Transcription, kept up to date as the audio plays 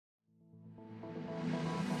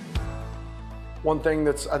One thing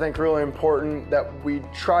that's, I think, really important that we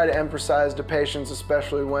try to emphasize to patients,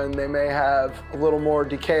 especially when they may have a little more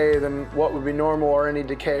decay than what would be normal or any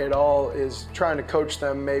decay at all, is trying to coach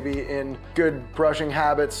them maybe in good brushing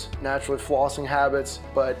habits, naturally flossing habits,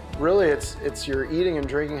 but really it's your eating and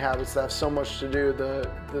drinking habits that have so much to do.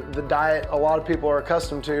 The diet a lot of people are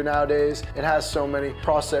accustomed to nowadays, it has so many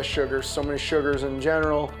processed sugars, so many sugars in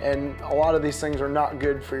general, and a lot of these things are not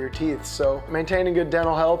good for your teeth. So maintaining good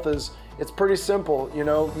dental health it's pretty simple, you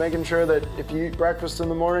know, making sure that if you eat breakfast in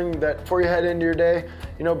the morning, that before you head into your day,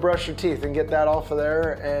 you know, brush your teeth and get that off of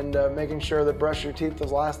there, and making sure that brush your teeth is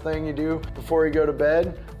the last thing you do before you go to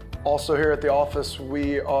bed. Also here at the office,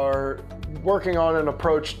 we are working on an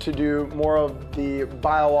approach to do more of the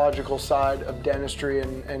biological side of dentistry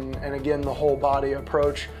and again, the whole body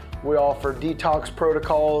approach. We offer detox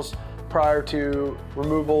protocols prior to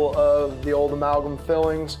removal of the old amalgam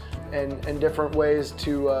fillings, and different ways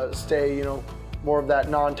to stay, you know, more of that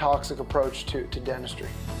non-toxic approach to dentistry.